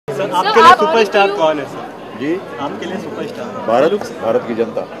Sir आपके लिए superstar कौन है सर? जी, आपके लिए सुपरस्टार भारत की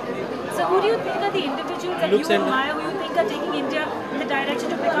जनता। So who do you think are the individuals that you admire, who you think are taking India in the direction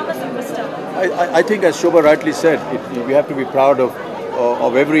to become a superstar? I think, as Shobha rightly said, we have to be proud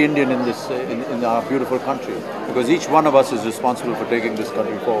of every Indian in this in our beautiful country, because each one of us is responsible for taking this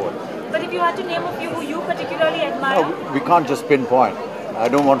country forward. But if you had to name a few who you particularly admire? No, we can't just pinpoint. I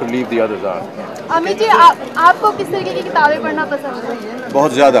don't want to leave the others out. Amit ji, आपको किस तरीके की किताबें पढ़ना पसंद है?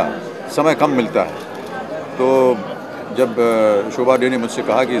 बहुत ज़्यादा, समय कम मिलता है, तो जब शोभा डे ने मुझसे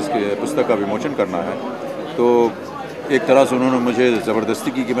कहा कि इसके पुस्तक का विमोचन करना है, तो एक तरह से उन्होंने मुझे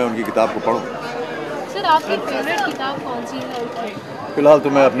ज़बरदस्ती की कि मैं उनकी किताब को पढूं। सर, आपकी फेवरेट किताब कौन सी है? फिलहाल तो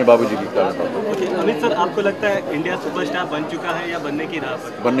मैं अपने बाबूजी की किताब पढ़ता हूँ। अमित सर, आपको लगता है इंडिया सुपरस्टार बन चुका है या बनने की राह पर?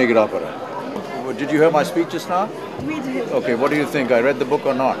 बनने की राह पर है। Did you hear my speech just now? We did. Okay, what do you think? I read the book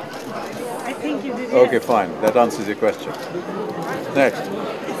or not? I think you did. Okay, fine. That answers your question. Next.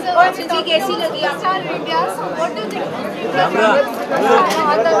 Amit ji, कैसी लगी आपको India? What do you think?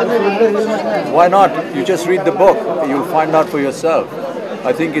 Why not? You just read the book. You'll find out for yourself.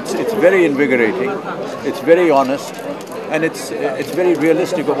 I think it's very invigorating. It's very honest, and it's very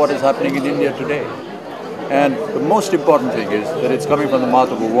realistic of what is happening in India today. And the most important thing is that it's coming from the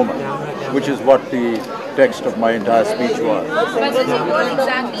mouth of a woman, which is what the text of my entire speech was. What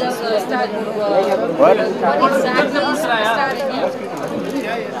exactly is superstar? What? What exactly is superstar in India?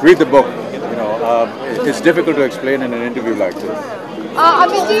 Read the book. You know, it's difficult to explain in an interview like this.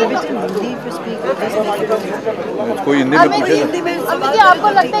 Amit ji, कोई हिंदी में पूछे ना? अमित जी, आपको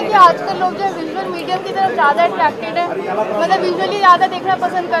लगता है कि आजकल लोग जो है विजुअल मीडियम की तरफ ज़्यादा अट्रैक्टेड है, मतलब विजुअली ज़्यादा देखना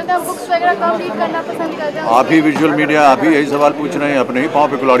पसंद करते हैं, बुक्स वगैरह कम रीड करना पसंद करते हैं? आप ही विजुअल मीडिया, आप ही यही सवाल पूछ रहे हैं, अपने ही पाँव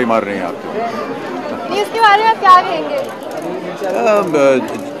पे कुल्हाड़ी मार रहे हैं आप। इसके बारे में आप क्या कहेंगे?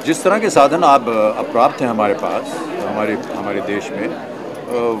 जिस तरह के साधन आप प्राप्त हैं हमारे पास, हमारे देश में,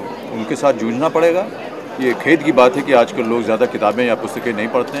 उनके साथ जूझना पड़ेगा। ये खेद की बात है कि आजकल लोग ज़्यादा किताबें या पुस्तकें नहीं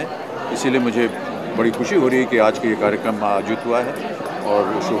पढ़ते हैं, इसीलिए मुझे बड़ी खुशी हो रही है कि आज का ये कार्यक्रम आयोजित हुआ है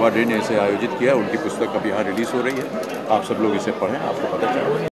और शोभा डे ने इसे आयोजित किया। उनकी पुस्तक अभी यहाँ रिलीज़ हो रही है, आप सब लोग इसे पढ़ें, आपको पता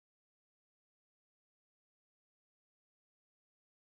चलेगा।